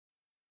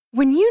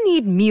When you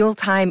need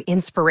mealtime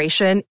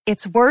inspiration,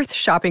 it's worth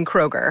shopping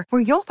Kroger,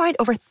 where you'll find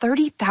over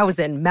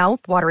 30,000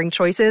 mouth-watering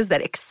choices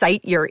that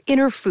excite your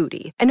inner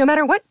foodie. And no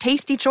matter what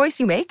tasty choice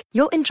you make,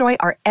 you'll enjoy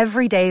our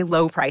everyday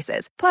low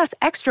prices, plus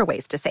extra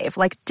ways to save,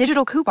 like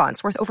digital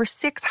coupons worth over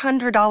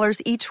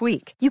 $600 each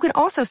week. You can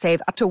also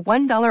save up to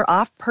 $1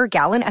 off per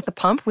gallon at the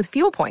pump with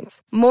fuel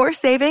points. More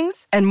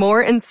savings and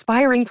more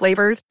inspiring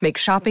flavors make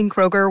shopping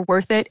Kroger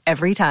worth it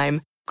every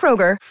time.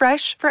 Kroger,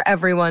 fresh for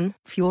everyone.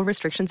 Fuel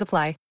restrictions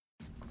apply.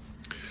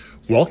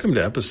 Welcome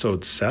to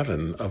episode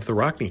 7 of the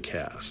Rockney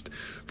Cast.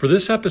 For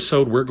this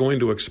episode, we're going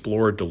to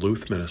explore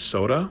Duluth,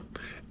 Minnesota,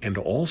 and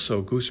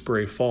also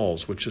Gooseberry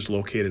Falls, which is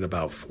located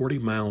about 40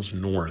 miles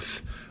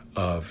north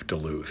of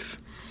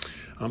Duluth.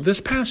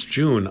 This past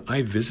June,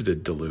 I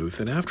visited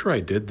Duluth, and after I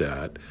did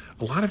that,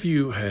 a lot of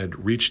you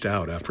had reached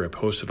out after I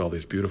posted all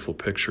these beautiful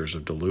pictures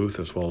of Duluth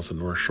as well as the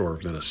North Shore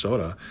of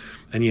Minnesota,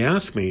 and you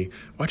asked me,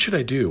 what should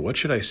I do? What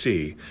should I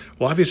see?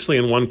 Well, obviously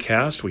in one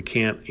cast, we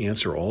can't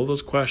answer all of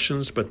those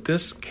questions, but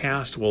this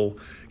cast will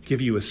give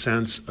you a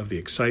sense of the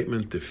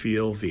excitement, the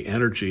feel, the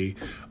energy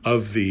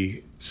of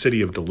the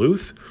city of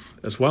Duluth,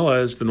 as well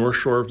as the North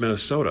Shore of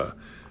Minnesota.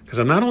 Because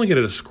I'm not only going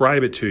to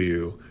describe it to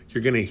you,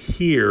 you're going to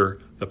hear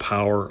the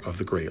power of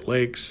the Great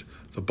Lakes,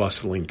 the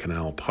bustling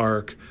Canal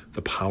Park,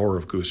 the power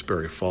of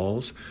Gooseberry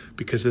Falls,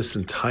 because this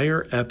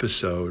entire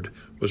episode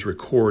was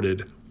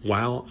recorded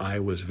while I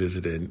was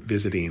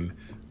visiting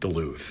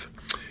Duluth.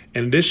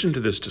 In addition to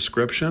this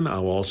description, I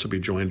will also be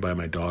joined by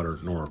my daughter,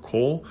 Nora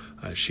Cole.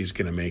 She's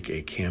going to make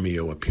a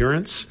cameo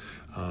appearance,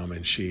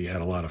 and she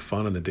had a lot of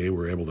fun on the day we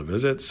were able to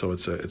visit. So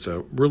it's a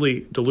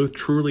really, Duluth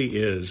truly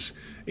is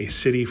a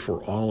city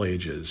for all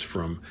ages,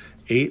 from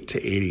 8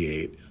 to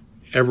 88.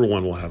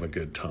 Everyone will have a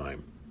good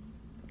time.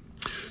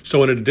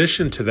 So in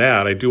addition to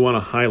that, I do want to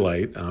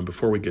highlight,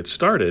 before we get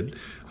started,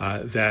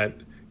 that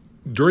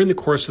during the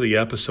course of the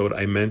episode,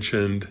 I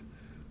mentioned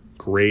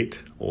Great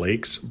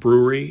Lakes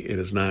Brewery. It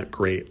is not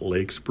Great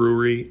Lakes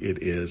Brewery.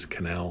 It is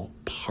Canal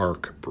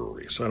Park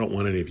Brewery. So I don't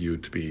want any of you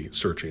to be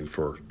searching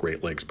for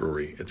Great Lakes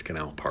Brewery. It's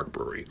Canal Park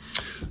Brewery.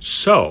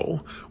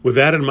 So with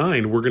that in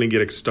mind, we're going to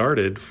get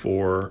started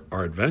for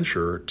our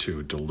adventure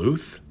to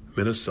Duluth,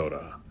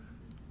 Minnesota.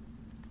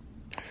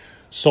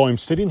 So I'm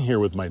sitting here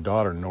with my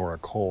daughter, Nora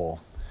Cole,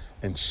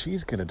 and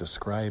she's going to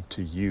describe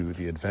to you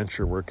the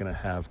adventure we're going to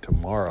have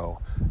tomorrow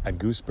at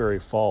Gooseberry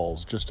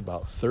Falls, just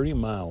about 30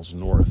 miles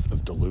north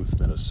of Duluth,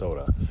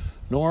 Minnesota.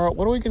 Nora,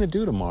 what are we going to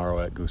do tomorrow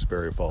at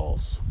Gooseberry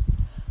Falls?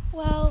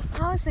 Well,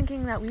 I was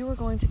thinking that we were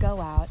going to go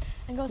out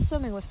and go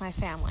swimming with my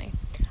family.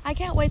 I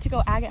can't wait to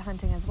go agate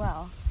hunting as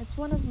well. It's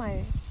one of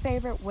my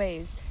favorite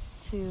ways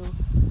to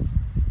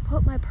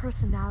put my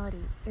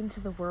personality into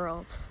the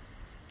world.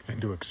 And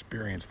to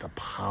experience the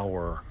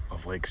power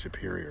of Lake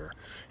Superior.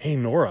 Hey,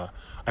 Nora,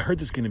 I heard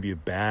there's going to be a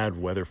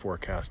bad weather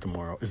forecast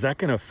tomorrow. Is that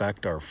going to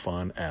affect our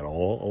fun at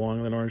all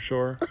along the North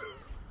Shore?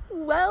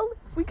 Well,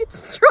 if we get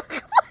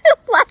struck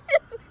by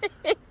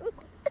lightning.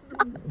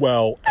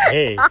 Well,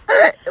 hey,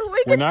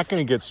 we're not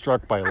going to get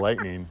struck by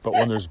lightning, but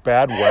when there's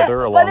bad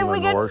weather along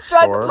the North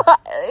Shore...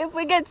 If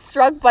we get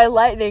struck by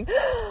lightning...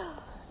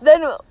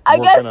 then I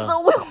guess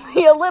we'll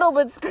be a little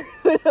bit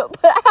screwed up.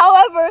 But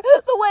however,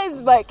 the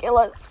waves might kill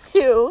us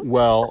too.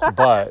 Well,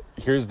 but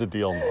here's the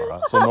deal, Nora.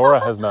 So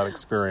Nora has not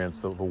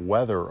experienced the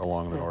weather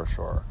along the North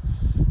Shore.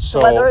 So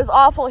the weather is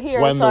awful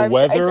here,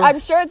 so I'm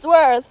sure it's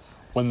worth.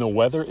 When the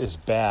weather is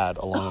bad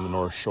along the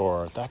North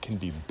Shore, that can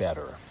be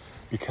better.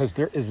 Because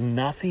there is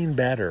nothing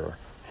better,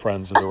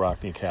 friends of the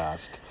Rockney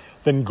Cast,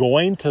 than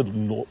going to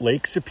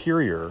Lake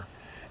Superior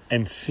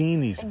and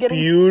seeing these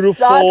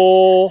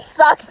beautiful...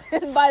 Sucked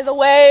in by the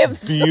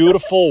waves.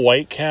 Beautiful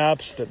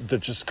whitecaps that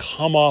just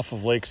come off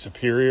of Lake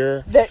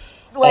Superior. That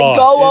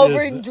go over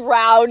and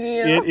drown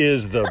you. It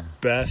is the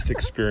best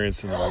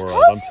experience in the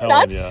world, I'm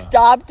telling you. Not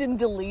stopped and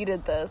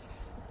deleted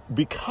this.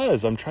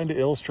 Because I'm trying to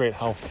illustrate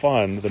how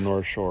fun the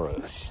North Shore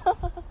is.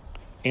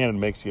 And it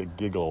makes you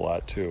giggle a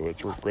lot, too.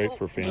 It's great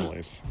for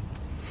families.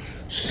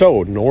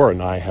 So, Nora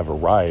and I have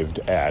arrived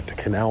at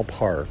Canal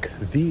Park,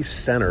 the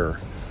center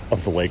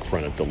of the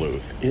lakefront at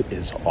Duluth. It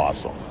is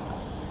awesome.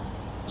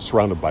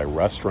 Surrounded by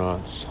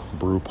restaurants,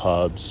 brew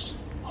pubs,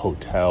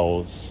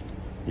 hotels,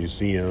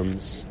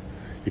 museums.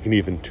 You can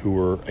even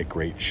tour a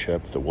great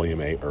ship, the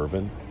William A.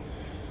 Irvin.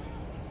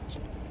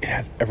 It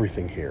has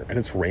everything here. And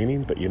it's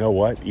raining, but you know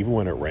what? Even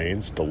when it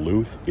rains,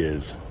 Duluth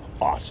is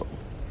awesome.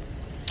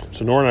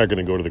 So Nora and I are going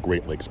to go to the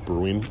Great Lakes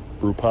Brew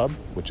Pub,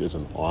 which is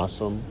an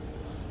awesome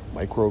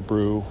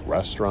microbrew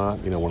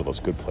restaurant. You know, one of those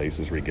good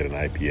places where you get an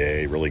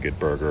IPA, really good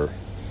burger,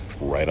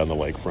 right on the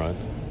lakefront.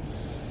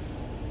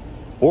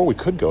 Or we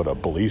could go to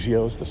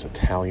Belizio's, this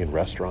Italian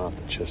restaurant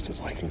that just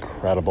is like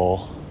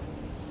incredible.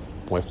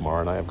 My wife Mara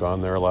and I have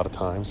gone there a lot of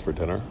times for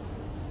dinner.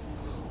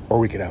 Or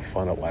we could have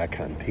fun at La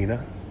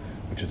Cantina,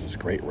 which is this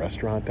great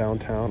restaurant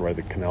downtown right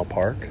at the Canal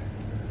Park.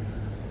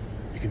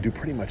 You can do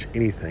pretty much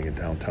anything in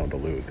downtown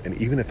Duluth, and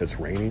even if it's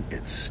raining,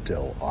 it's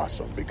still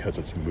awesome because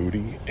it's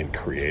moody and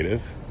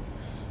creative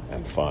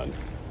and fun.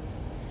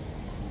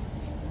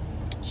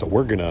 So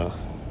we're gonna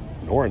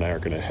Nora and I are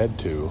going to head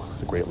to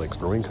the Great Lakes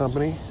Brewing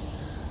Company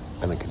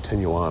and then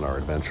continue on our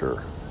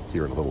adventure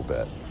here in a little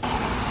bit.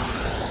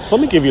 So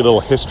let me give you a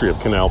little history of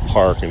Canal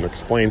Park and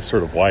explain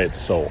sort of why it's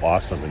so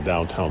awesome in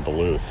downtown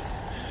Duluth.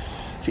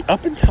 See,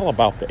 up until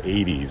about the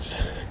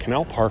 80s,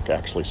 Canal Park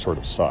actually sort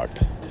of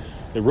sucked.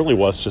 It really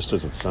was just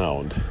as it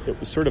sounds. It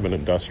was sort of an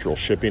industrial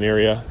shipping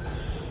area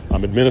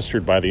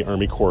administered by the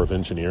Army Corps of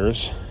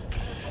Engineers.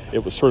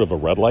 It was sort of a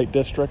red light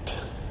district,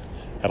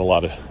 had a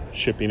lot of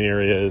shipping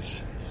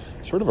areas,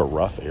 sort of a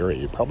rough area.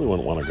 You probably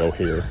wouldn't want to go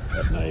here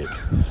at night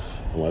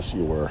unless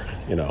you were,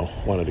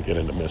 wanted to get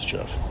into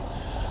mischief.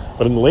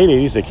 But in the late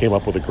 80s, they came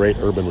up with a great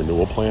urban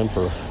renewal plan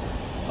for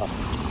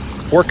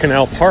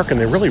Canal Park, and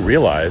they really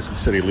realized, the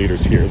city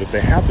leaders here, that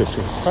they had this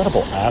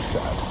incredible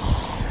asset.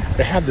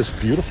 They had this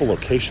beautiful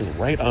location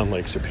right on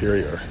Lake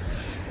Superior.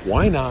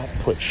 Why not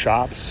put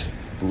shops,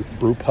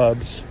 brew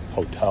pubs,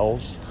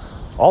 hotels,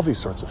 all these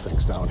sorts of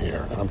things down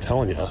here? And I'm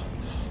telling you,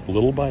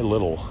 little by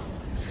little,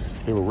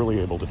 they were really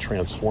able to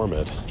transform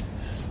it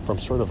from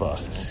sort of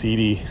a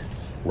seedy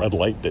red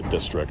light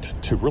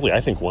district to really, I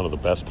think, one of the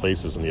best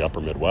places in the upper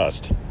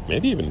Midwest,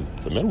 maybe even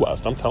the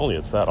Midwest. I'm telling you,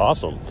 it's that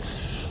awesome.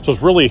 So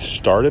it's really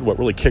started, what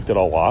really kicked it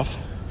all off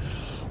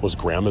was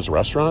Grandma's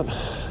Restaurant.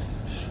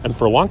 And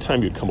for a long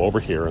time, you'd come over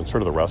here and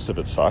sort of the rest of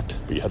it sucked,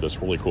 but you had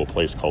this really cool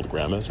place called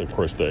Grandma's. And of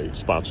course, they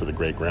sponsor the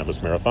Great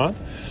Grandma's Marathon,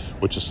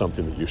 which is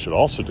something that you should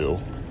also do.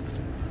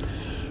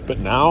 But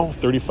now,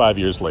 35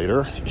 years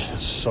later, it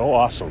is so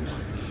awesome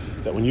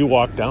that when you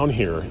walk down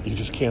here, you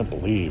just can't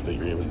believe that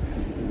you're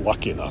even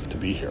lucky enough to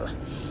be here.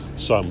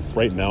 So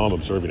right now I'm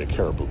observing a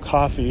Caribou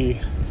Coffee,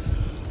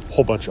 a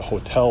whole bunch of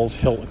hotels,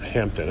 Hilton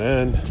Hampton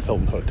Inn,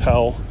 Hilton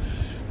Hotel.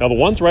 Now the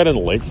ones right on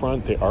the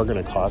lakefront, they are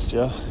going to cost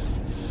you,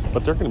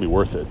 but they're going to be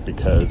worth it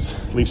because,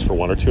 at least for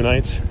 1 or 2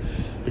 nights,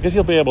 because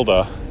you'll be able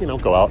to,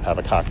 go out, have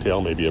a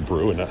cocktail, maybe a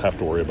brew, and not have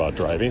to worry about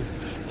driving,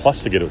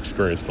 plus to get to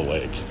experience the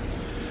lake.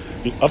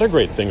 The other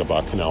great thing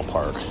about Canal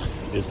Park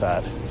is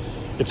that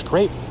it's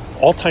great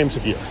all times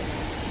of year.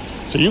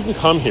 So you can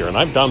come here, and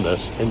I've done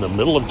this in the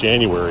middle of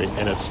January,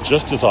 and it's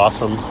just as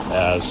awesome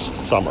as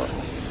summer.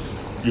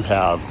 You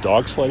have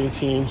dog sledding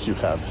teams, you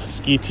have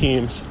ski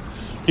teams.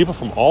 People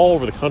from all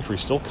over the country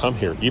still come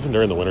here, even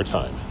during the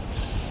wintertime.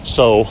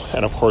 So,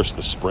 and of course,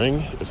 the spring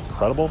is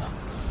incredible.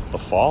 The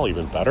fall,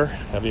 even better.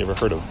 Have you ever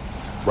heard of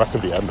Wreck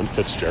of the Edmund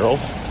Fitzgerald?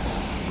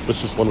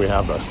 This is when we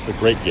have the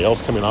great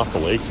gales coming off the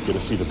lake. You get to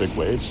see the big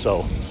waves.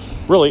 So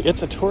really,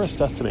 it's a tourist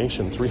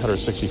destination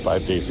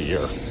 365 days a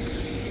year.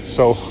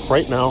 So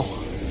right now,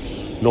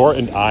 Nora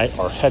and I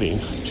are heading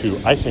to,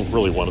 I think,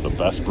 really one of the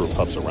best brew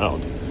pubs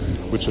around,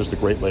 which is the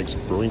Great Lakes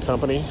Brewing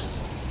Company.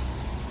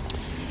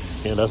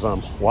 And as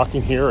I'm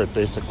walking here, it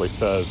basically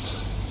says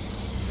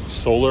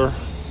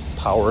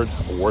solar-powered,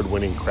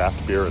 award-winning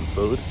craft beer and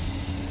food.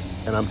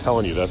 And I'm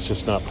telling you, that's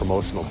just not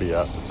promotional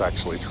BS. It's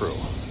actually true.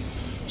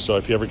 So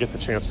if you ever get the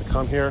chance to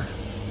come here,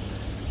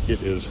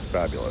 it is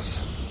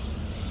fabulous.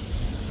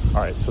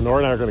 All right, so Nora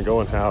and I are going to go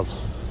and have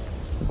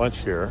lunch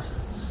here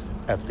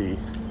at the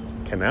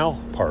Canal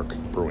Park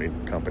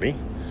Brewing Company,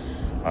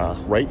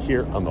 right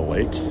here on the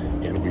lake,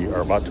 and we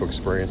are about to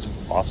experience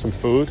awesome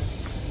food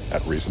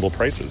at reasonable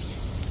prices.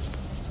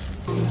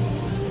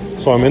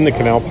 So I'm in the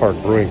Canal Park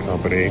Brewing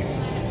Company,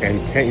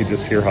 and can't you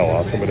just hear how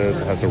awesome it is?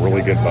 It has a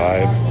really good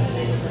vibe.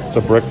 It's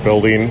a brick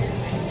building.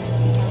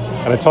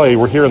 And I tell you,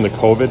 we're here in the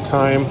COVID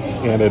time,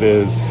 and it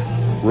is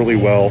really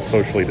well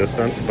socially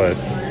distanced, but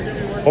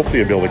hopefully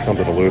you'll be able to come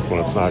to Duluth when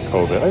it's not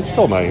COVID. It's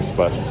still nice,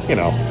 but,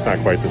 it's not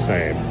quite the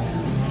same.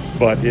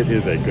 But it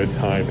is a good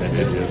time, and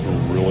it is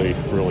really,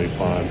 really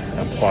fun.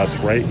 And plus,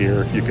 right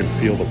here, you can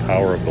feel the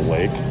power of the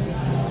lake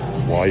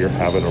while you're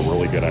having a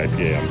really good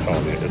IPA. I'm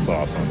telling you, it's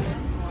awesome.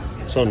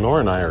 So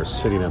Nora and I are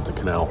sitting at the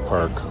Canal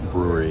Park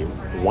Brewery.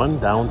 One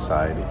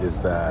downside is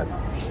that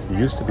you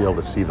used to be able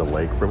to see the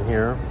lake from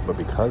here, but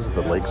because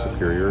the Lake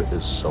Superior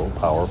is so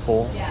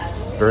powerful,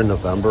 during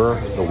November,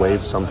 the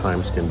waves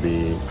sometimes can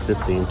be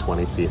 15,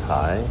 20 feet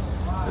high,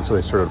 and so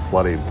they started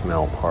flooding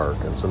Canal Park.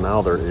 And so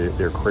now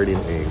they're creating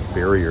a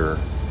barrier,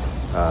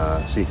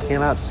 so you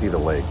cannot see the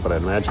lake, but I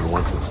imagine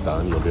once it's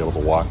done, you'll be able to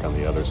walk on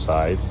the other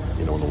side,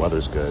 when the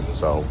weather's good.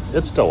 So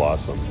it's still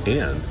awesome.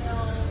 And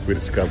we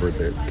discovered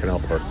that Canal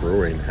Park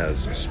Brewing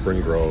has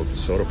Spring Grove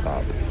Soda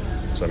Pop.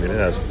 So, it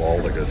has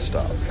all the good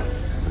stuff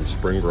from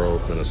Spring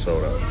Grove,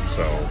 Minnesota.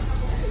 So,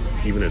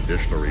 even an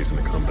additional reason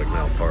to come to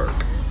Canal Park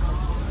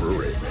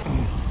Brewery.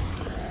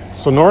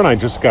 So, Nora and I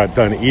just got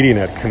done eating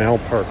at Canal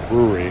Park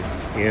Brewery,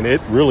 and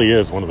it really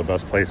is one of the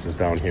best places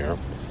down here.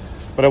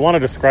 But I want to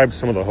describe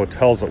some of the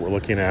hotels that we're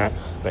looking at.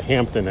 The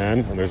Hampton Inn,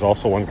 and there's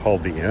also one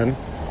called the Inn.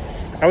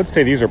 I would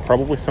say these are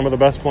probably some of the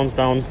best ones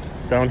down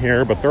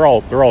here, but they're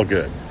all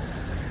good.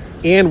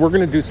 And we're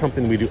going to do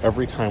something we do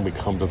every time we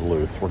come to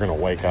Duluth. We're going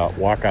to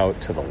walk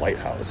out to the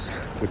lighthouse,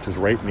 which is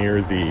right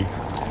near the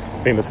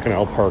famous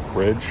Canal Park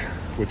Bridge,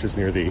 which is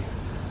near the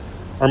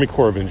Army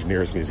Corps of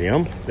Engineers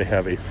Museum. They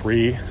have a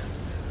free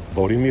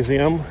boating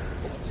museum.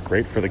 It's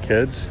great for the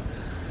kids.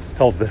 It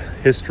tells the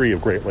history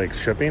of Great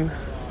Lakes shipping.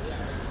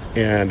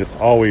 And it's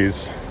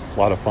always A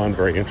lot of fun,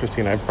 very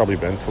interesting. I've probably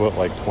been to it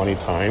like 20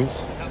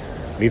 times.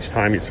 And each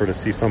time you sort of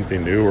see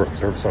something new or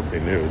observe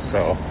something new.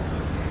 So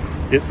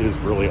it is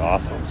really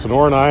awesome. So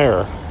Nora and I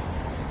are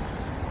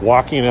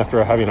walking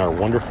after having our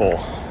wonderful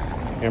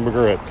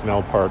hamburger at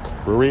Canal Park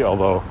Brewery,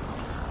 although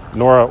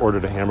Nora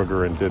ordered a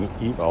hamburger and didn't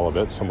eat all of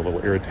it, so I'm a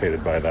little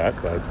irritated by that.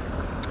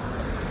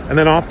 And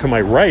then off to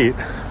my right,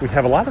 we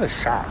have a lot of the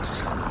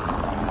shops.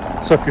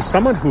 So if you're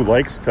someone who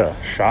likes to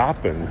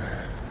shop and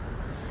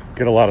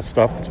get a lot of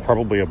stuff that's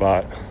probably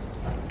about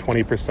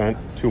 20%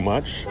 too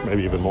much,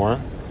 maybe even more,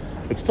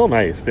 it's still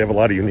nice. They have a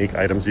lot of unique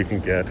items you can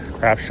get.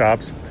 Craft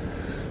shops.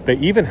 They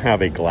even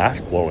have a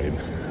glass blowing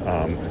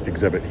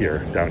exhibit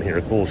down here.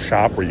 It's a little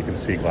shop where you can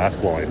see glass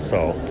blowing.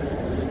 So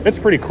it's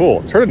pretty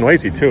cool. It's sort of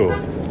noisy too.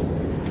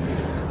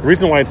 The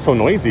reason why it's so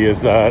noisy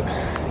is that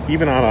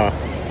even on a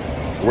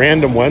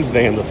random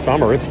Wednesday in the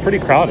summer, it's pretty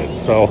crowded.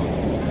 So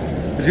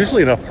there's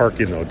usually enough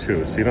parking though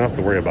too. So you don't have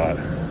to worry about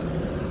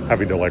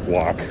having to like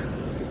walk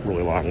a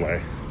really long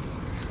way.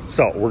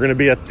 So we're going to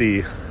be at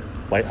the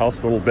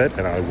lighthouse a little bit,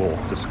 and I will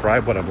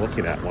describe what I'm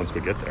looking at once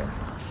we get there.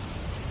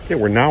 Okay,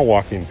 we're now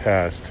walking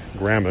past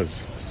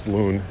Grandma's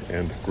Saloon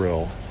and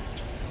Grill,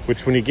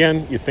 which when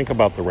you think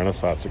about the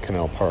Renaissance at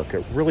Canal Park,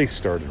 it really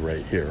started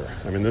right here.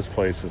 I mean, this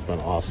place has been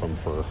awesome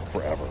for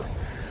forever.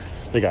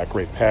 They got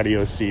great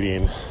patio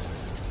seating.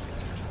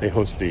 They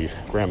host the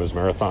Grandma's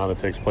Marathon that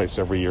takes place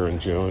every year in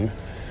June.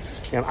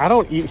 And I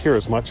don't eat here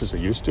as much as I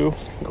used to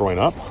growing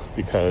up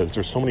because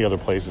there's so many other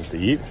places to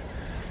eat.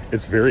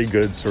 It's very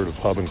good sort of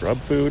pub and grub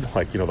food,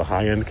 like, the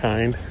high-end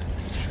kind.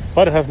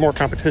 But it has more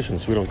competition,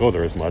 so we don't go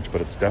there as much, but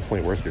it's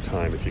definitely worth your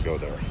time if you go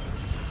there.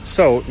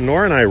 So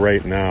Nora and I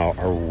right now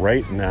are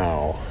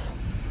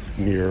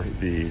near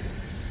the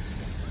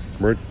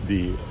right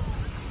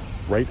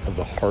of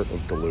the heart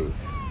of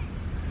Duluth.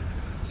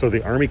 So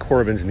the Army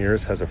Corps of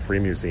Engineers has a free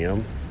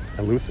museum,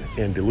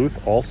 and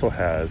Duluth also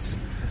has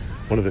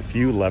one of the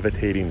few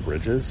levitating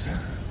bridges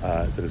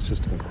that is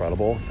just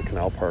incredible. It's the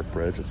Canal Park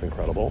Bridge. It's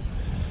incredible.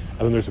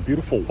 And then there's a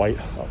beautiful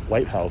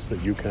lighthouse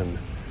that you can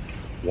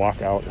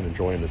walk out and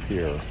enjoy in the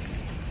pier.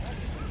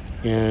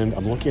 And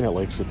I'm looking at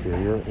Lake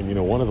Superior,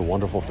 and one of the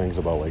wonderful things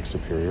about Lake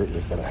Superior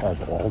is that it has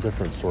all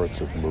different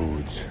sorts of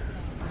moods.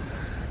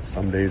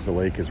 Some days the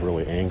lake is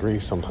really angry,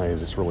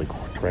 sometimes it's really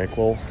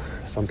tranquil,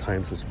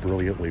 sometimes it's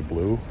brilliantly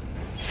blue,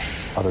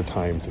 other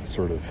times it's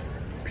sort of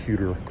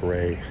pewter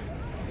gray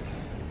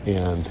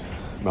and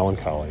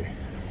melancholy.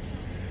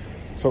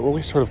 So it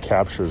really sort of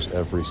captures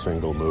every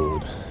single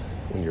mood.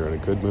 When you're in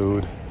a good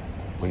mood,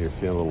 when you're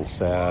feeling a little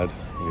sad,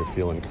 when you're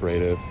feeling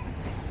creative,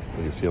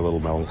 when you feel a little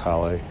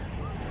melancholy.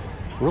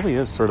 It really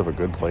is sort of a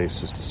good place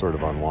just to sort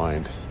of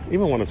unwind.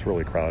 Even when it's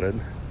really crowded,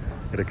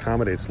 it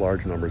accommodates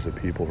large numbers of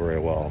people very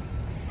well.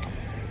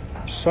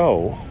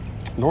 So,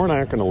 Nora and I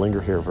aren't going to linger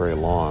here very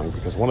long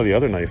because one of the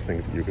other nice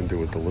things that you can do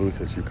with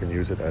Duluth is you can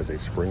use it as a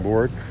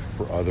springboard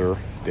for other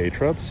day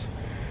trips.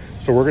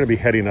 So we're going to be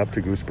heading up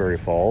to Gooseberry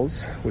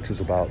Falls, which is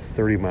about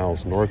 30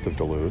 miles north of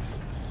Duluth.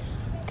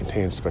 It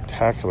contains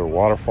spectacular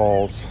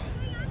waterfalls,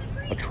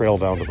 a trail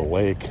down to the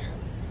lake.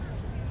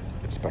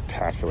 It's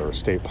spectacular. A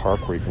state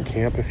park where you can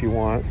camp if you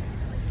want.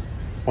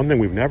 One thing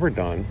we've never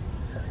done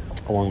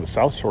along the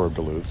south shore of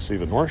Duluth, see,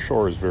 the north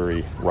shore is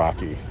very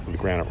rocky with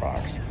granite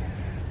rocks.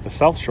 The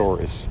south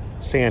shore is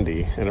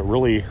sandy, and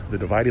the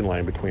dividing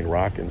line between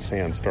rock and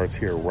sand starts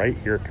right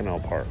here at Canal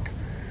Park.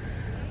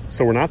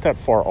 So we're not that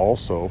far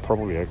also,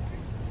 probably an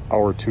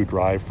hour or two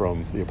drive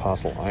from the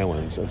Apostle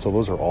Islands, and so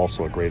those are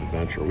also a great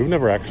adventure. We've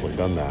never actually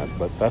done that,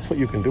 but that's what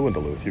you can do in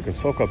Duluth. You can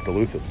soak up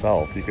Duluth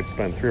itself. You could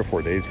spend 3 or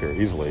 4 days here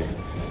easily,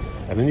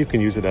 and then you can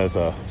use it as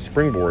a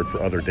springboard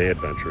for other day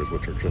adventures,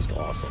 which are just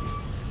awesome.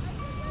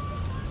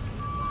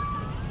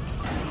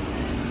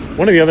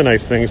 One of the other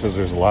nice things is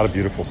there's a lot of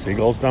beautiful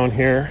seagulls down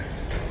here,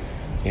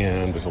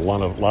 and there's a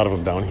lot of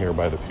them down here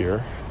by the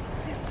pier.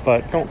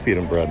 But don't feed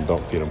them bread and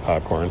don't feed them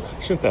popcorn.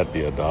 Shouldn't that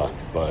be a duh?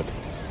 But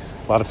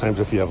a lot of times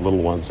if you have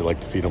little ones, they like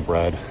to feed them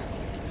bread.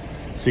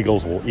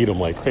 Seagulls will eat them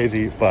like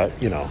crazy, but,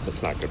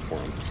 it's not good for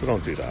them. So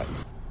don't do that.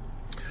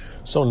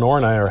 So Nora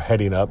and I are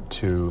heading up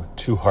to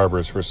Two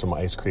Harbors for some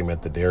ice cream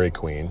at the Dairy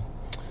Queen.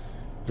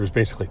 There's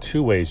basically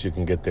 2 ways you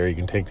can get there. You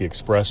can take the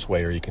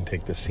expressway or you can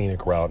take the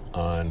scenic route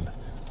on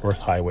North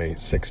Highway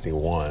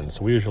 61.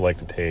 So we usually like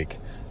to take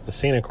the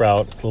scenic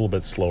route. It's a little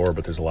bit slower,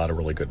 but there's a lot of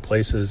really good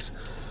places.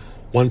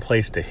 One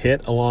place to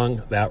hit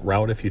along that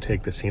route, if you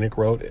take the scenic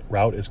route,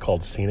 is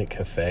called Scenic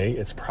Cafe.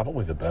 It's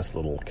probably the best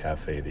little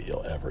cafe that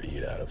you'll ever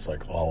eat at. It's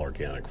like all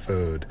organic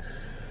food.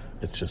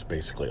 It's just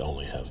basically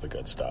only has the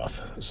good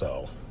stuff.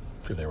 So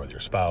if you're there with your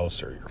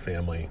spouse or your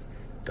family,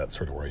 that's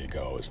sort of where you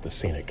go, is the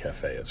Scenic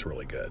Cafe. It's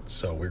really good.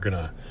 So we're going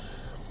to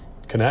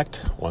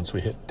connect once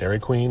we hit Dairy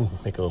Queen,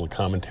 make a little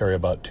commentary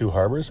about Two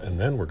Harbors, and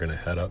then we're going to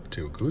head up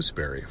to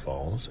Gooseberry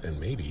Falls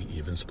and maybe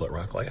even Split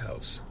Rock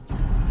Lighthouse.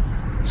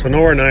 So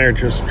Nora and I are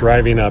just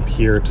driving up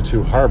here to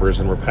Two Harbors,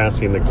 and we're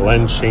passing the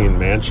Glen Shane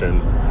Mansion,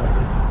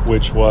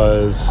 which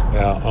was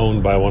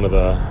owned by one of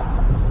the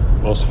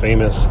most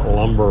famous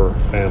lumber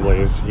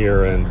families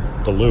here in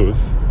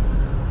Duluth.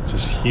 It's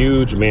this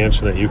huge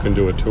mansion that you can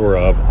do a tour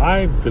of.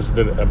 I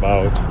visited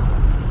about,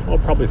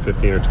 probably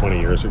 15 or 20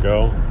 years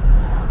ago.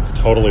 It's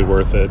totally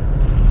worth it.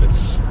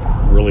 It's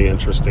really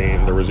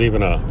interesting. There was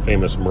even a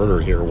famous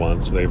murder here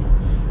once. They've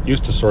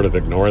used to sort of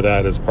ignore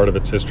that as part of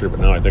its history, but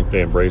now I think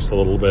they embrace it a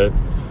little bit,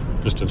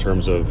 just in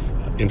terms of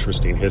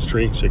interesting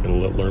history, so you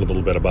can learn a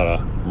little bit about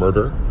a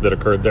murder that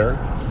occurred there.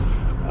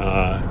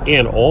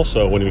 And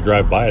also, when you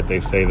drive by it, they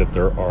say that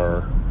there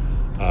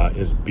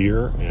is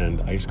beer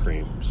and ice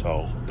cream,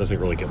 so it doesn't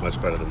really get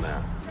much better than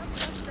that.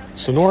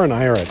 So Nora and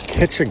I are at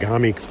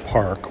Kichigami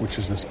Park, which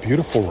is this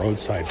beautiful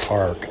roadside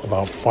park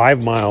about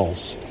 5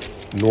 miles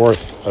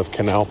north of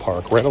Canal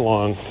Park, right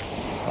along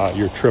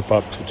your trip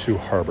up to Two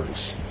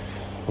Harbors.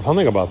 The fun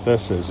thing about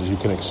this is you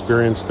can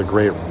experience the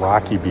great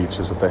rocky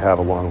beaches that they have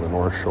along the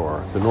North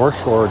Shore. The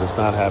North Shore does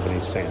not have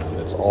any sand.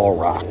 It's all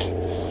rock.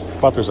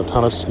 But there's a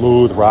ton of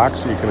smooth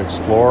rocks that you can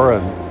explore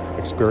and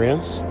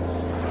experience.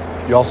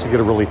 You also get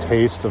a really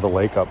taste of the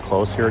lake up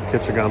close here at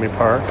Kichigami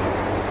Park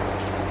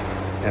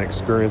and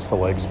experience the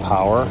lake's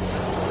power.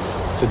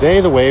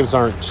 Today the waves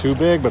aren't too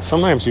big, but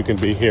sometimes you can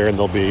be here and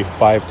there'll be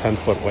 5-10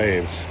 foot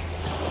waves.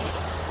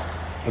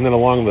 And then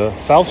along the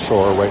South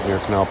Shore, right near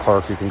Canal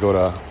Park, you can go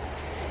to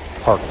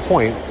Park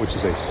Point, which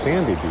is a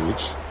sandy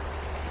beach.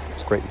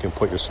 It's great. You can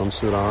put your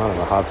swimsuit on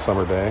a hot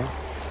summer day.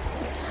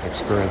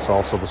 Experience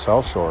also the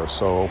South Shore.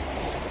 So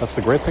that's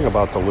the great thing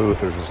about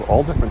Duluth. There's just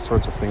all different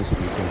sorts of things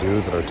that you can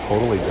do that are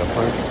totally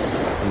different,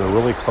 and they're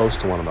really close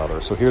to one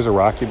another. So here's a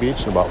rocky beach,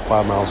 and about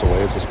 5 miles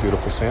away is this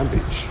beautiful sand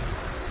beach.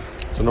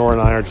 So Nora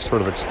and I are just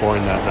sort of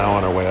exploring that now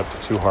on our way up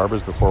to Two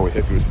Harbors before we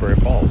hit Gooseberry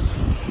Falls.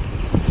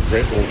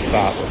 Great little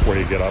stop before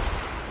you get up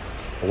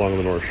along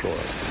the North Shore.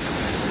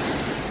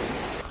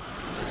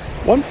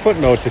 One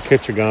footnote to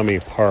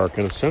Kichigami Park,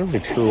 and it's generally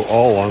true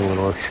all along the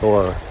North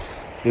Shore,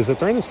 is that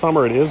during the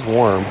summer it is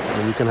warm,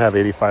 and you can have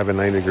 85 and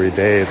 90 degree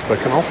days, but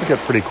it can also get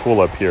pretty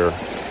cool up here.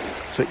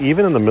 So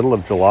even in the middle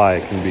of July,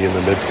 it can be in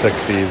the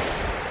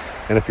mid-60s.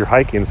 And if you're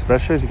hiking,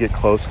 especially as you get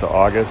close to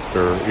August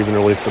or even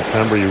early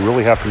September, you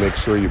really have to make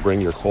sure you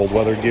bring your cold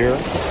weather gear.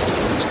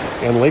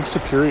 And Lake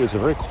Superior is a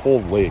very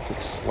cold lake.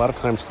 It's a lot of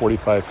times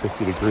 45,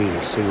 50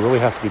 degrees, so you really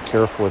have to be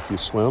careful if you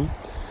swim.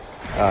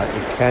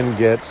 It can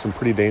get some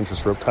pretty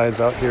dangerous riptides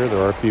out here.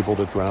 There are people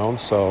that drown,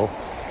 so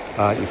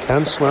you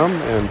can swim,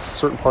 and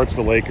certain parts of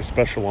the lake,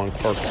 especially along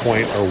Park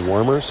Point, are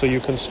warmer so you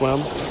can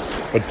swim.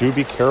 But do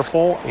be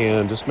careful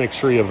and just make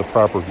sure you have the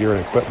proper gear and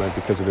equipment,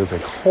 because it is a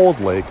cold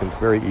lake and it's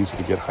very easy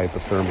to get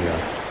hypothermia.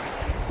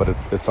 But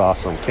it's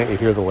awesome. Can't you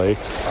hear the lake?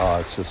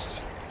 It's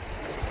just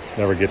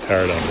never get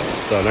tired of it.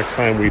 So next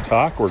time we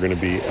talk, we're going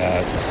to be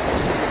at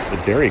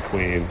the Dairy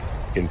Queen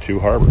in Two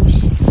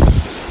Harbors.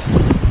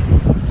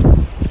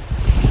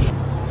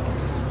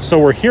 So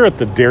we're here at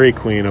the Dairy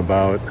Queen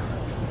about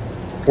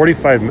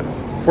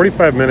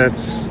 45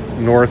 minutes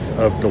north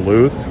of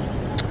Duluth.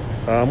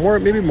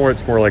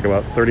 It's more like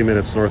about 30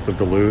 minutes north of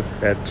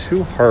Duluth at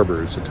Two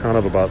Harbors, a town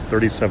of about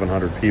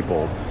 3,700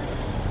 people.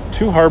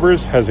 Two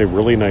Harbors has a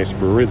really nice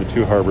brewery, the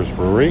Two Harbors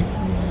Brewery.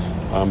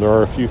 There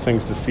are a few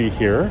things to see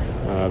here.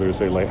 There's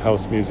a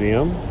lighthouse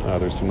museum.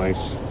 There's some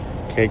nice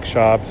cake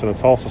shops, and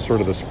it's also sort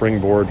of the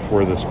springboard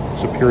for this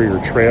Superior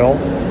Trail,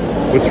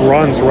 which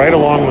runs right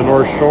along the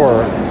North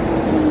Shore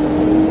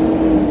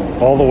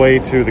all the way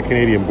to the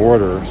Canadian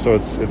border. So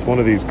it's one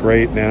of these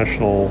great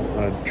national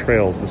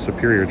trails, the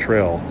Superior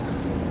Trail.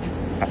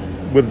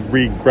 With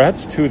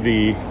regrets to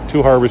the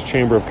Two Harbors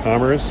Chamber of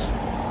Commerce,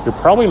 you're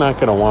probably not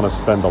going to want to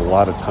spend a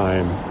lot of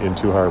time in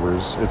Two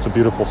Harbors. It's a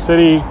beautiful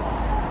city,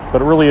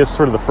 but it really is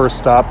sort of the first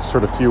stop to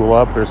sort of fuel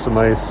up. There's some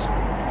nice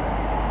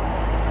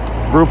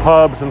brew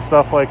pubs and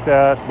stuff like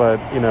that, but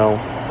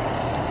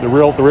the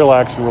real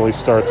action really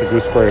starts at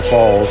Gooseberry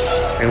Falls,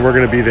 and we're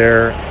going to be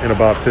there in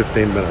about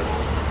 15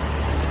 minutes.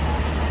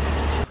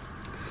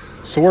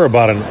 So we're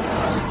about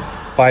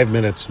 5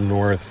 minutes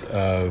north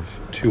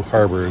of Two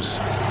Harbors.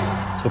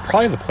 So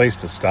probably the place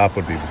to stop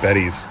would be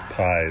Betty's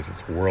Pies.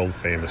 It's world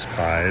famous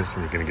pies,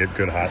 and you're going to get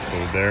good hot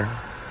food there.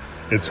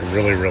 It's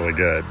really, really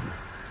good.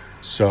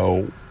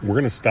 So we're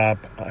going to stop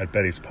at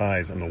Betty's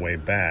Pies on the way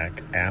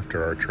back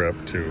after our trip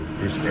to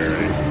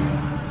Gooseberry.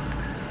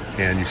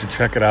 And you should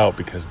check it out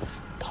because the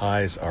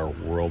pies are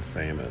world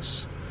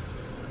famous.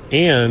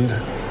 And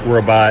we're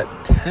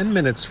about 10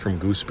 minutes from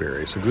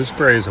Gooseberry. So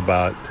Gooseberry is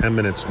about 10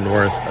 minutes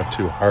north of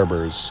Two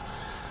Harbors.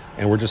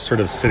 And we're just sort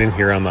of sitting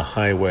here on the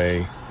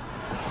highway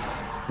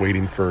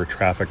waiting for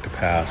traffic to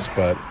pass.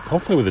 But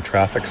hopefully with the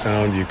traffic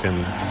sound, you can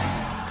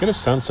get a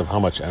sense of how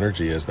much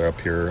energy is there up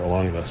here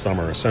along the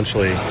summer.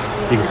 Essentially, you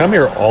can come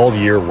here all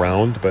year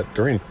round, but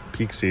during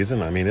peak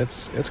season,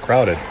 it's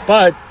crowded.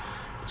 But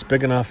it's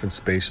big enough and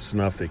spacious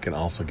enough that you can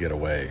also get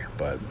away.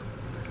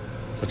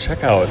 So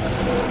check out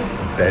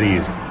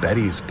Betty's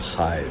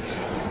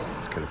Pies.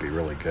 It's going to be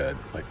really good,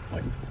 like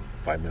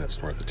 5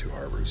 minutes north of Two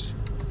Harbors.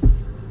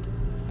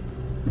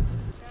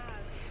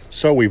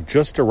 So we've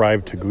just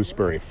arrived to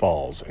Gooseberry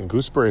Falls, and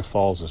Gooseberry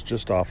Falls is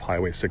just off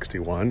Highway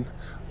 61,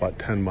 about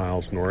 10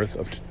 miles north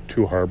of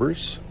Two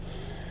Harbors.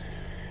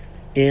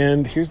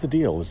 And here's the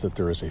deal, is that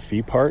there is a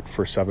fee part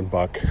for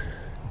 $7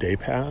 day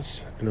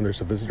pass, and then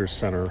there's a visitor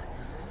center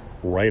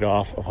right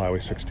off of Highway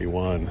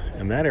 61,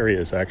 and that area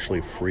is actually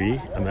free,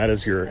 and that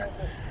is your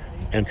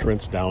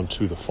entrance down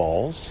to the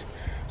falls.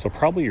 So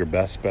probably your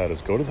best bet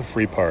is go to the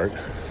free part.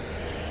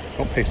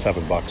 Don't pay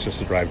 $7 just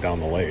to drive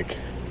down the lake,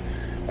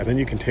 and then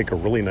you can take a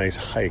really nice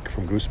hike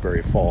from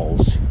Gooseberry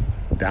Falls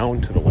down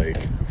to the lake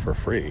for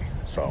free.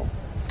 So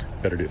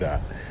better do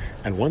that.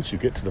 And once you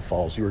get to the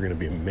falls, you are going to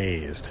be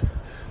amazed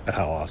at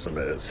how awesome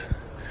it is.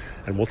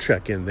 And we'll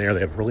check in there.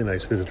 They have a really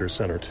nice visitor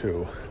center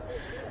too.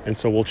 And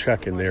so we'll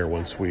check in there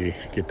once we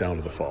get down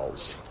to the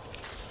falls.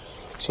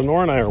 So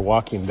Nora and I are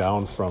walking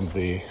down from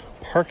the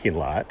parking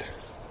lot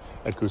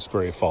at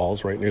Gooseberry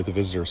Falls, right near the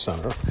visitor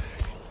center,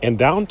 and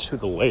down to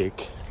the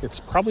lake. It's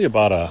probably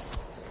about a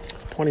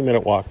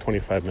 20-minute walk,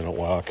 25-minute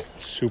walk.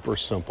 Super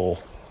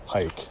simple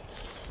hike.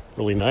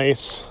 Really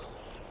nice,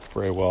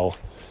 very well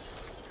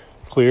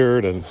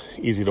cleared and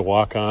easy to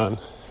walk on,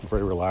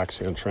 very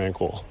relaxing and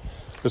tranquil.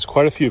 There's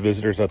quite a few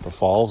visitors at the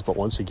falls, but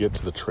once you get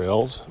to the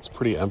trails, it's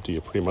pretty empty.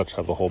 You pretty much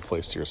have the whole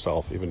place to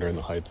yourself, even during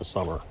the height of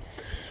summer.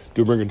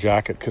 Do bring a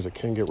jacket because it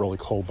can get really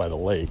cold by the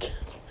lake.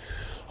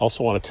 I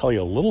also want to tell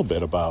you a little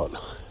bit about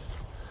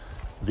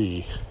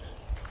the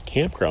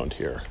campground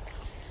here.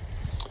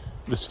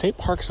 The state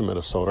parks in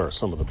Minnesota are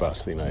some of the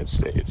best in the United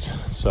States.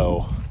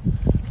 So,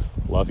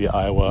 love you,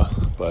 Iowa,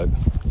 but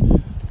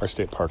our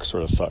state parks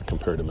sort of suck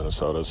compared to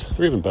Minnesota's.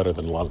 They're even better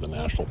than a lot of the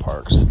national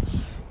parks.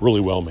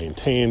 Really well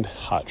maintained,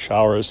 hot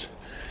showers.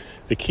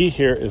 The key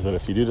here is that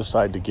if you do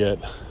decide to get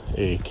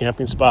a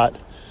camping spot,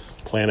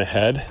 plan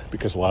ahead,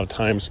 because a lot of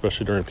times,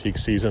 especially during peak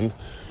season,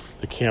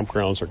 the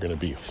campgrounds are going to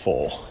be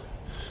full.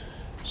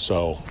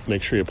 So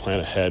make sure you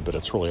plan ahead, but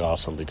it's really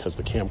awesome because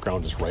the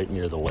campground is right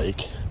near the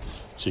lake,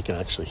 so you can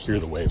actually hear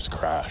the waves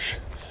crash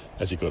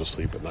as you go to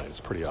sleep at night. It's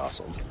pretty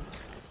awesome.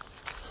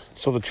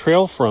 So the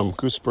trail from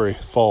Gooseberry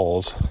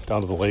Falls down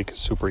to the lake is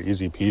super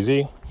easy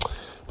peasy,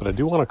 but I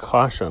do want to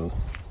caution,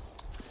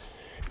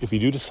 if you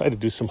do decide to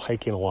do some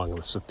hiking along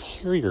the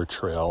Superior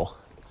Trail,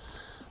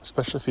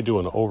 especially if you do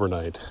an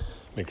overnight,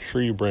 make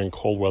sure you bring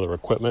cold weather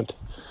equipment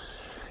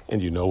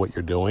and you know what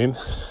you're doing,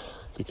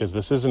 because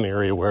this is an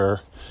area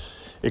where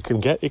it can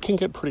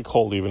get pretty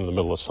cold even in the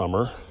middle of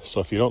summer. So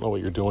if you don't know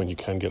what you're doing, you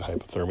can get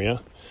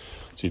hypothermia.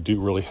 So you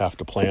do really have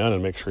to plan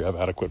and make sure you have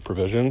adequate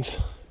provisions.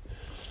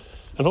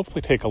 And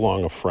hopefully take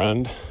along a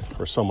friend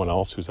or someone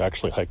else who's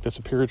actually hiked the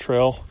Superior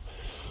Trail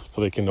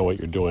so they can know what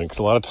you're doing. Because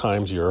a lot of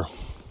times your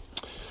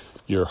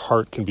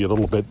heart can be a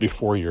little bit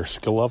before your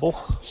skill level.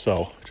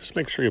 So just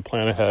make sure you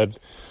plan ahead,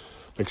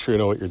 make sure you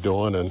know what you're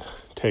doing, and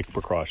take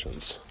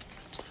precautions.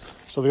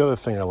 So the other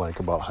thing I like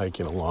about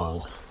hiking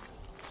along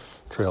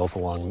trails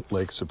along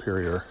Lake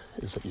Superior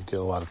is that you get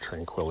a lot of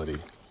tranquility.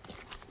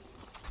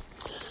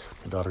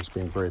 My daughter's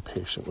being very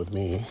patient with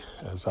me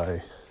as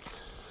I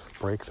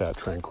break that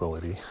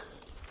tranquility.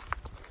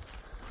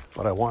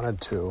 But I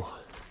wanted to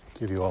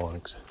give you all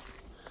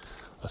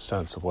a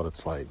sense of what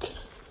it's like.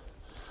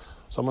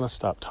 So I'm going to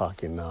stop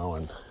talking now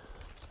and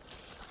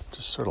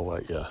just sort of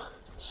let you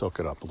soak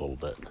it up a little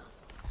bit.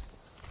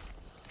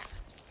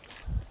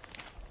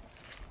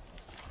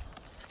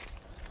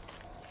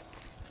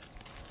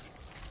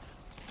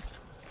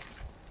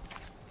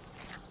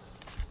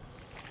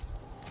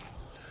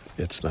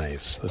 It's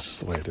nice. This is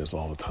the way it is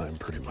all the time,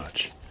 pretty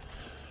much,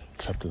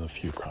 except in the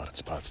few crowded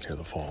spots near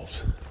the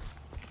falls.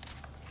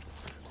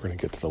 We're going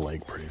to get to the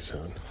lake pretty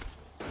soon.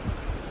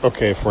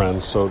 Okay,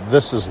 friends, so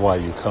this is why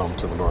you come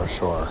to the North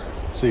Shore,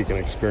 so you can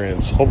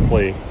experience,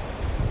 hopefully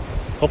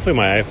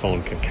my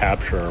iPhone can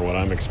capture what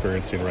I'm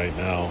experiencing right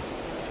now.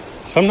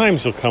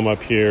 Sometimes you'll come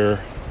up here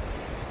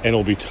and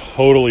it'll be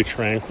totally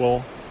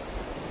tranquil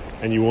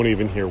and you won't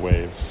even hear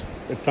waves.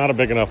 It's not a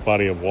big enough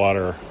body of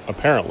water,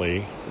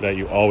 apparently, that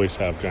you always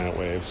have giant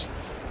waves.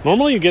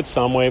 Normally you get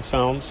some wave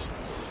sounds,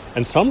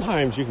 and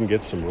sometimes you can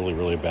get some really,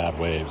 really bad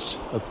waves.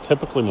 That's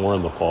typically more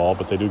in the fall,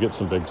 but they do get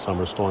some big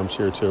summer storms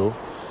here too.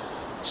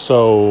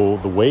 So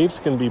the waves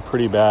can be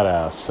pretty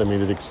badass. I mean,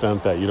 to the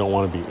extent that you don't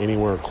want to be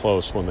anywhere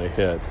close when they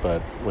hit.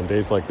 But when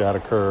days like that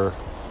occur,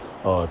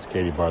 oh, it's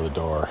Katie bar the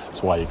door.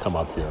 It's why you come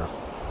up here.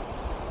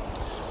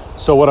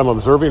 So what I'm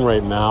observing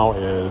right now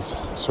is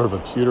sort of a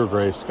pewter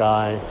gray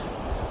sky,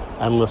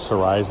 endless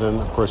horizon.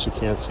 Of course, you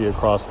can't see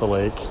across the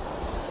lake.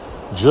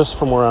 Just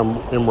from where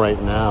I'm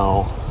right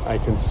now, I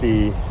can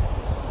see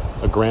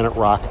a granite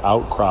rock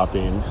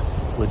outcropping,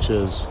 which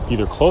is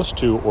either close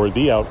to or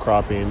the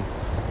outcropping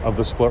of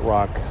the Split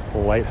Rock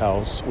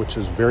Lighthouse, which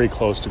is very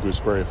close to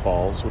Gooseberry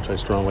Falls, which I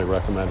strongly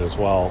recommend as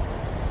well.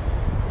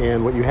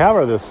 And what you have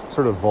are this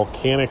sort of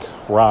volcanic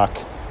rock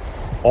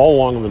all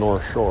along the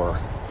North Shore.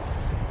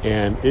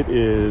 And it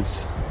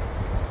is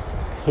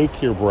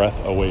take your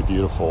breath away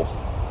beautiful.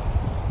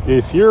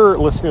 If you're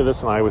listening to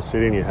this in Iowa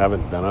City and you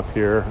haven't been up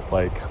here,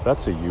 like,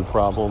 that's a you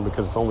problem,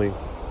 because it's only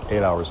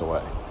 8 hours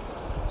away.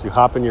 So you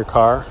hop in your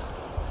car,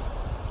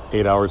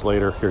 8 hours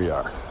later, here you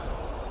are.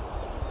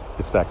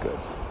 It's that good.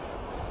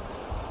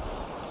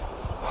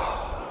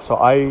 So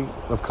I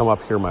have come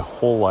up here my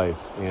whole life,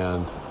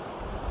 and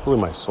really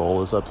my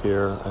soul is up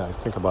here. I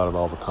think about it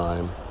all the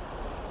time.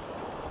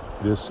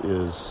 This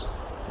is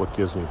what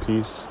gives me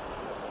peace.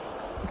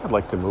 I think I'd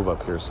like to move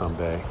up here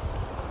someday.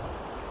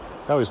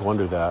 I always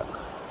wonder that.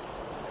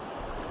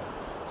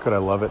 Could I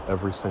love it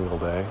every single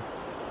day?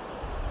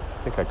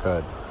 I think I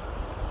could.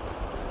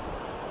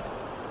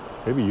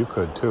 Maybe you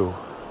could too.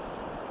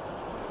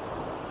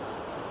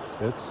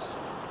 It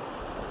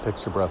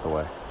takes your breath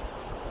away.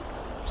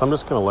 So I'm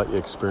just going to let you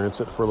experience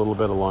it for a little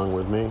bit along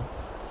with me.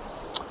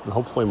 And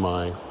hopefully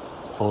my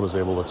phone is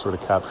able to sort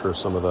of capture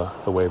some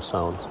of the wave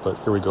sounds. But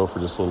here we go for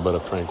just a little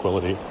bit of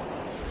tranquility.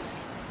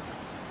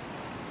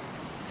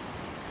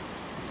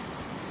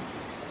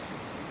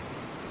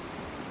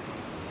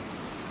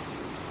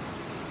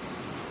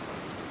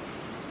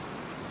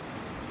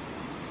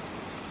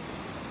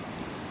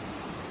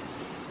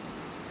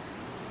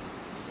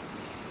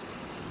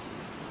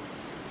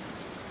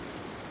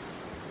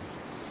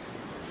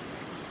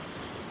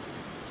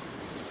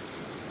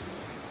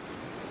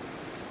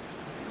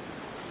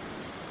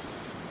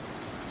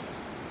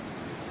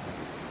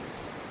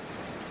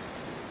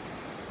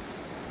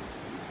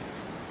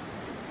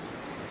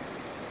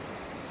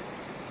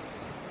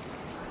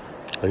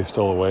 Are you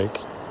still awake?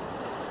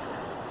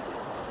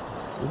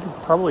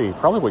 Probably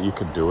what you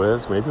could do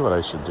is, maybe what I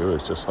should do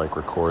is just like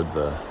record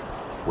the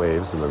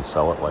waves and then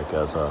sell it like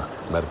as a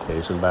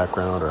meditation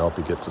background or help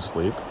you get to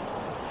sleep.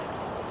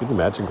 Can you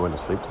imagine going to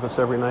sleep to this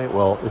every night?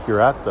 Well, if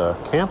you're at the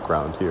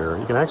campground here,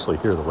 you can actually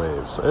hear the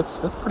waves. It's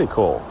pretty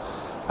cool.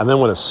 And then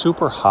when it's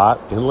super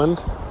hot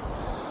inland,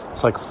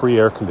 it's like free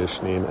air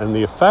conditioning. And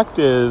the effect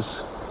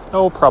is,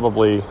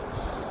 probably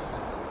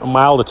a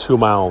mile to 2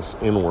 miles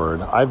inward.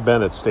 I've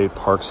been at state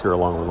parks here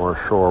along the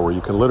North Shore where you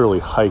can literally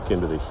hike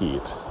into the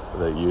heat.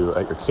 At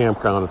your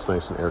campground, it's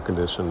nice and air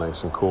conditioned,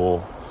 nice and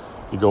cool.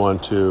 You go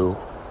onto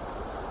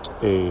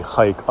a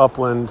hike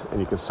upland and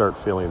you can start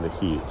feeling the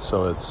heat.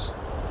 So it's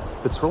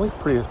really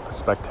pretty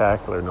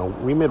spectacular. No,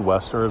 we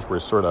Midwesterners, we're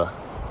sort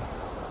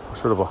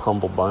of a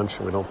humble bunch,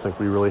 and we don't think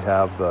we really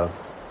have the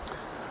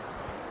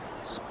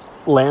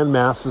land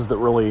masses that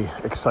really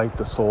excite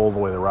the soul the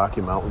way the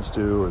Rocky Mountains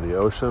do or the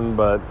ocean,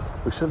 but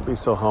we shouldn't be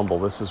so humble.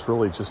 This is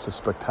really just as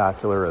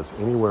spectacular as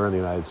anywhere in the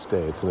United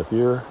States. And if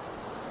you're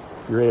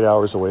 8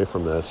 hours away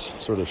from this,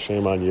 sort of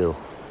shame on you.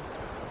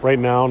 Right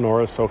now,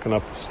 Nora's soaking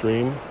up the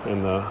stream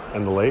and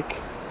the lake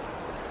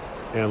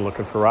and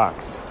looking for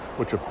rocks,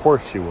 which of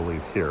course she will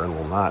leave here and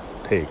will not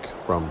take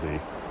from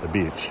the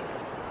beach.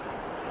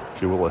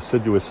 She will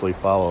assiduously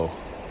follow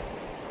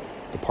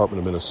Department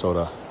of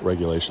Minnesota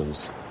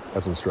regulations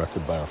as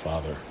instructed by our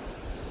father.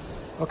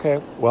 Okay,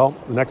 well,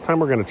 the next time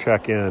we're going to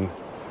check in,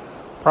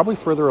 probably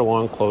further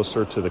along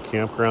closer to the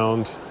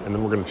campground, and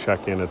then we're going to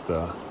check in at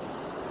the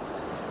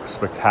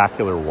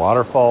spectacular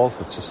waterfalls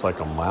that's just like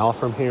a mile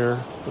from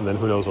here, and then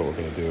who knows what we're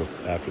going to do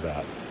after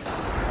that.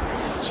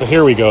 So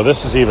here we go.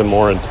 This is even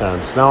more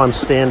intense. Now I'm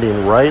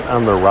standing right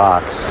on the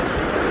rocks,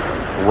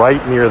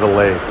 right near the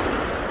lake,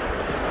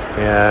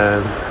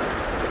 and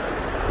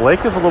the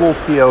lake is a little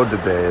PO'd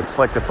today. It's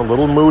a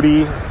little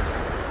moody.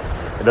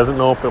 It doesn't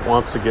know if it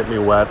wants to get me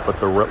wet, but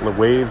the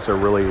waves are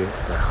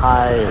they're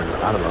high,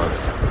 and I don't know,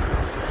 it's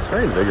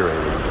very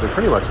invigorating. You can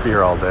pretty much be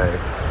here all day.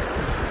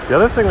 The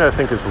other thing that I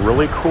think is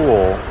really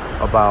cool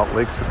about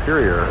Lake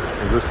Superior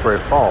and Gooseberry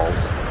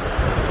Falls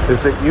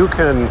is that you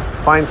can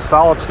find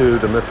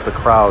solitude amidst the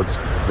crowds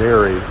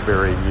very,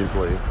 very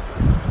easily.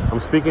 I'm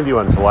speaking to you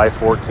on July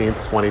 14th,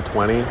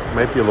 2020. You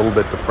might be a little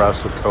bit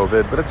depressed with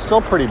COVID, but it's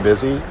still pretty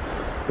busy.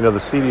 The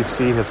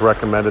CDC has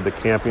recommended that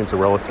camping is a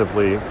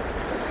relatively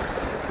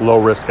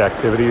low-risk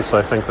activity, so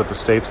I think that the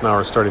states now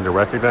are starting to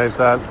recognize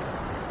that.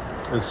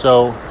 And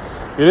so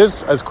it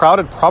is as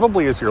crowded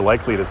probably as you're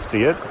likely to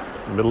see it,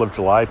 middle of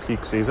July,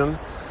 peak season.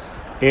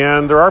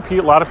 And there are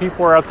a lot of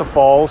people are at the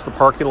falls. The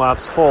parking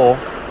lot's full.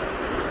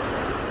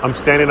 I'm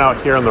standing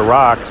out here on the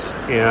rocks,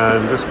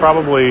 and there's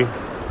probably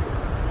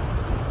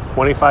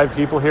 25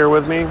 people here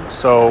with me,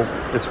 so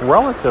it's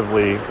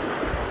relatively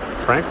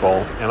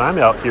tranquil, and I'm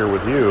out here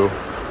with you,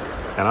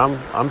 and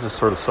I'm just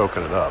sort of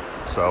soaking it up.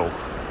 So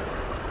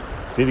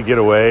if you need to get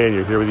away and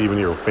you're here with even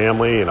your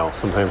family,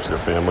 sometimes your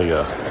family,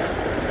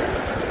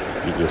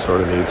 you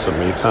sort of need some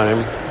me time.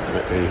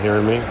 Are you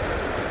hearing me?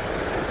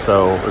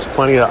 So there's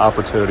plenty of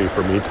opportunity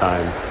for me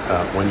time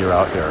when you're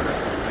out here.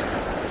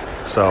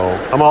 So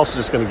I'm also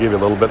just going to give you a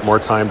little bit more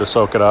time to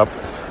soak it up.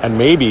 And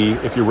maybe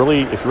if you're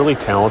really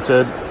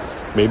talented,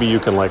 maybe you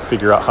can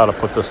figure out how to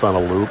put this on a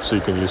loop so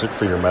you can use it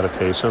for your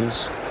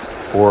meditations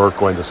or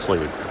going to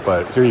sleep.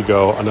 But here you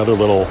go, another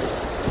little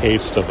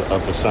taste of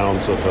the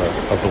sounds of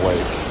the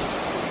lake.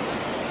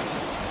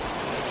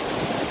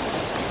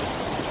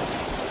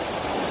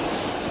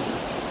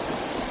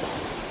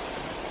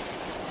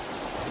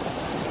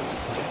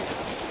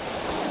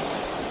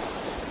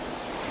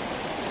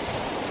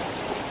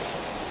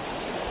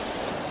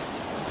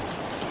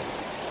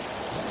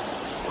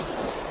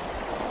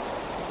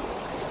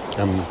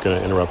 I'm going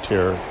to interrupt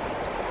here.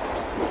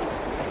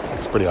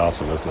 It's pretty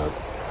awesome, isn't it?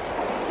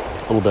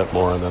 A little bit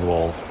more, and then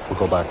we'll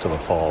go back to the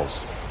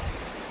falls.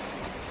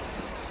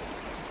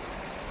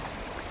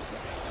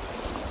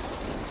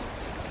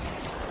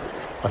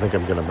 I think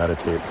I'm going to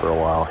meditate for a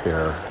while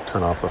here,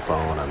 turn off the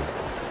phone, and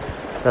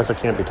guys, I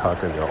can't be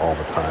talking to you all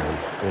the time.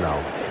 You know,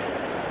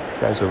 you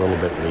guys are a little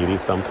bit needy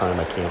sometimes.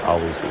 I can't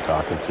always be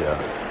talking to you.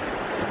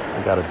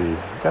 I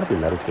gotta be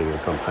meditating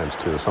sometimes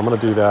too. So I'm gonna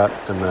do that,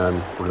 and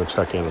then we're gonna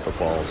check in at the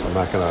falls. I'm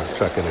not gonna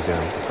check in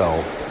again until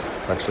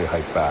I actually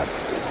hike back.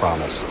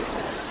 Promise.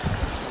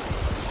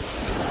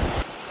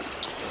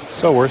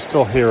 So we're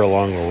still here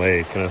along the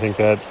lake, and I think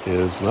that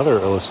is another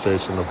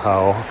illustration of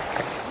how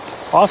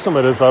awesome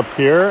it is up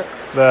here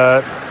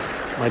that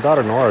my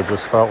daughter Nora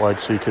just felt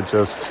like she could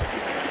just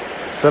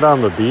sit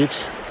on the beach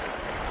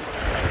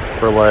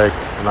for like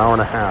an hour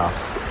and a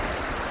half.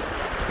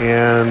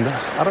 And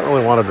I don't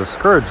really want to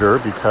discourage her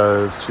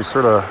because she's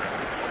sort of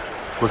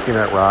looking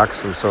at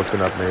rocks and soaking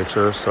up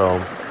nature. So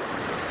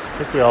I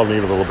think we all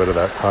need a little bit of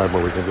that time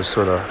where we can just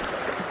sort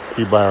of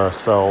be by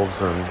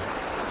ourselves and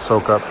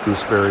soak up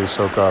Gooseberry,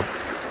 soak up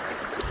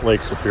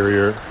Lake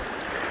Superior,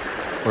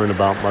 learn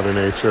about Mother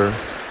Nature.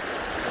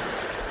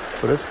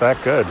 But it's that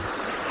good.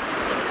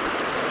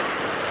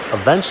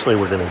 Eventually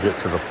we're going to get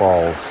to the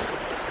falls,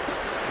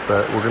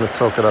 but we're going to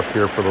soak it up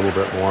here for a little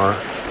bit more.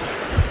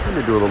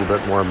 Maybe do a little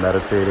bit more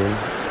meditating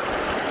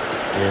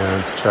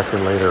and check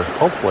in later,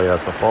 hopefully at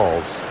the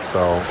falls.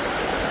 So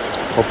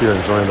hope you're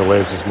enjoying the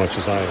waves as much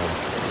as I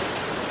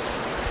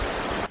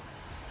am.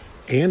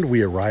 And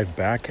we arrived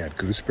back at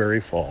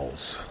Gooseberry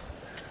Falls.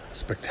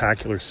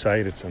 Spectacular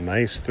sight. It's a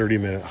nice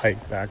 30-minute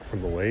hike back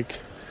from the lake.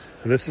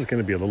 And this is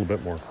going to be a little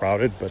bit more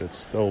crowded, but it's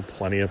still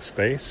plenty of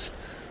space.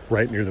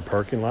 Right near the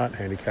parking lot,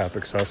 handicap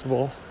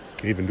accessible. You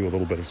can even do a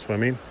little bit of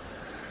swimming.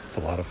 It's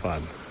a lot of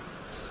fun.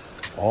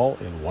 All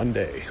in one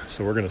day.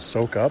 So we're going to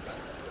soak up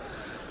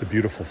the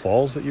beautiful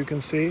falls that you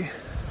can see,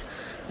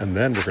 and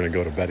then we're going to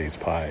go to Betty's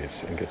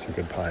Pies and get some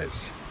good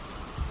pies.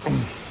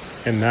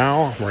 And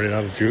now I'm running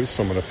out of juice,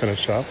 so I'm going to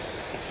finish up.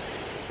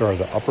 There are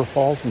the upper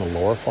falls and the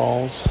lower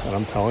falls, and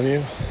I'm telling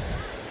you,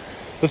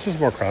 this is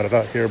more crowded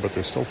out here, but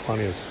there's still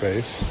plenty of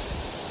space.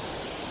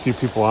 A few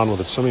people on with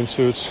the swimming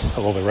suits,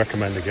 although they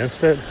recommend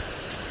against it.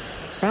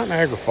 It's not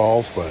Niagara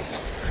Falls, but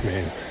I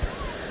mean,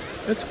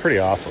 it's pretty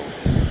awesome.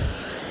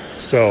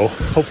 So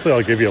hopefully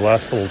I'll give you a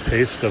last little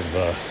taste of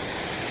the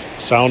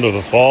sound of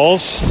the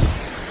falls.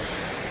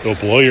 It'll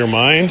blow your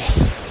mind.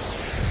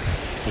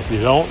 If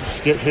you don't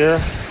get here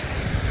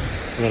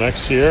in the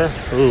next year,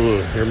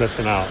 ooh, you're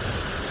missing out.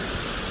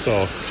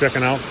 So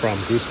checking out from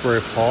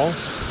Gooseberry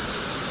Falls.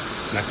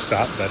 Next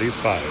stop, Betty's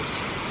Pies.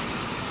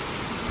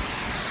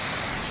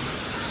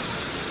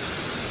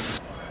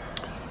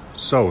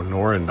 So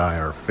Nora and I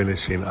are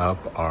finishing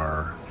up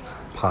our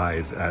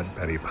pies at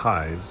Betty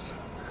Pies,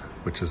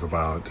 which is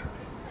about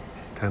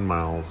 10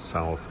 miles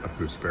south of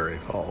Gooseberry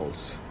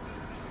Falls.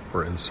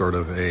 We're in sort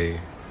of a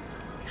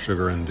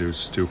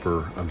sugar-induced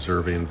stupor,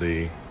 observing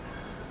the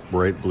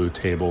bright blue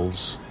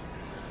tables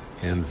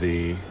and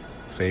the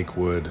fake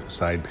wood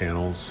side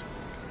panels.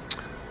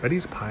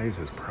 Betty's Pies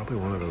is probably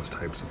one of those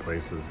types of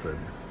places that,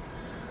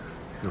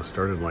 you know,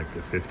 started in like the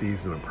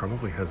 50s, and it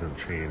probably hasn't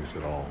changed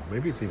at all.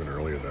 Maybe it's even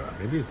earlier than that.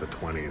 Maybe it's the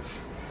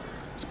 20s.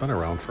 It's been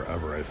around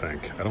forever, I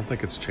think. I don't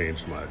think it's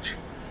changed much.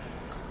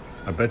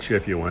 I bet you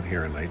if you went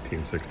here in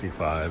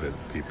 1965,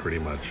 it'd be pretty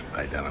much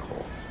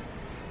identical,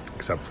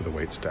 except for the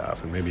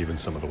waitstaff, and maybe even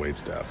some of the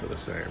waitstaff are the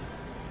same.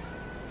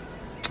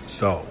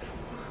 So,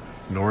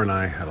 Nora and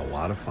I had a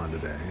lot of fun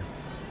today.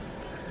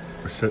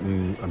 We're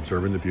sitting,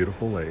 observing the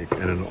beautiful lake,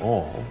 and in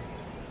all,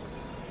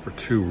 for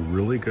two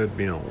really good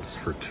meals,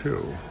 for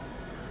two,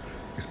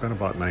 we spent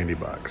about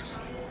 $90.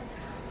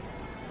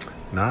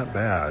 Not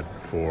bad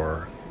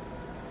for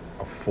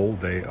a full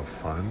day of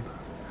fun,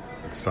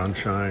 and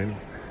sunshine,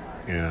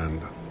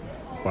 and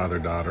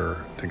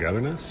father-daughter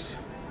togetherness.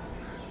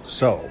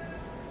 So,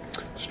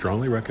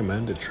 strongly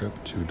recommend a trip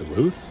to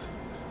Duluth.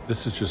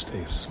 This is just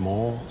a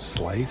small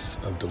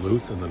slice of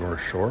Duluth in the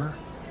North Shore.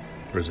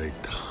 There's a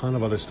ton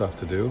of other stuff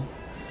to do.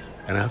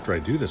 And after I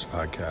do this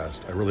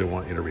podcast, I really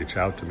want you to reach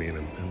out to me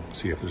and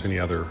see if there's any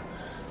other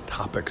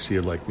topics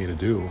you'd like me to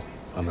do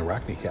on the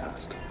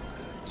Rockneycast.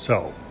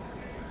 So,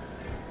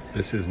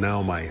 this is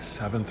now my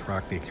 7th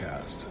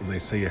Rockneycast, and they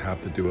say you have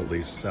to do at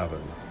least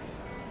 7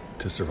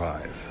 to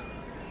survive.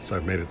 So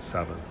I've made it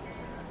 7,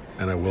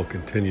 and I will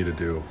continue to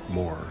do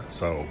more.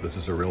 So this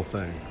is a real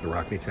thing. The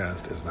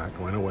Rockneycast is not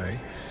going away.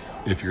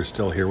 If you're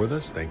still here with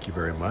us, thank you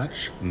very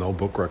much. No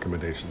book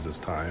recommendations this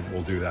time.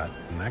 We'll do that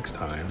next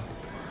time.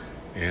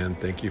 And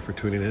thank you for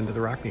tuning in to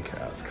the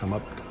Rockneycast. Come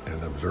up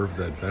and observe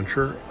the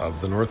adventure of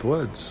the North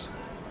Woods,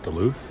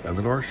 Duluth, and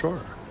the North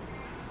Shore.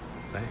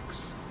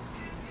 Thanks.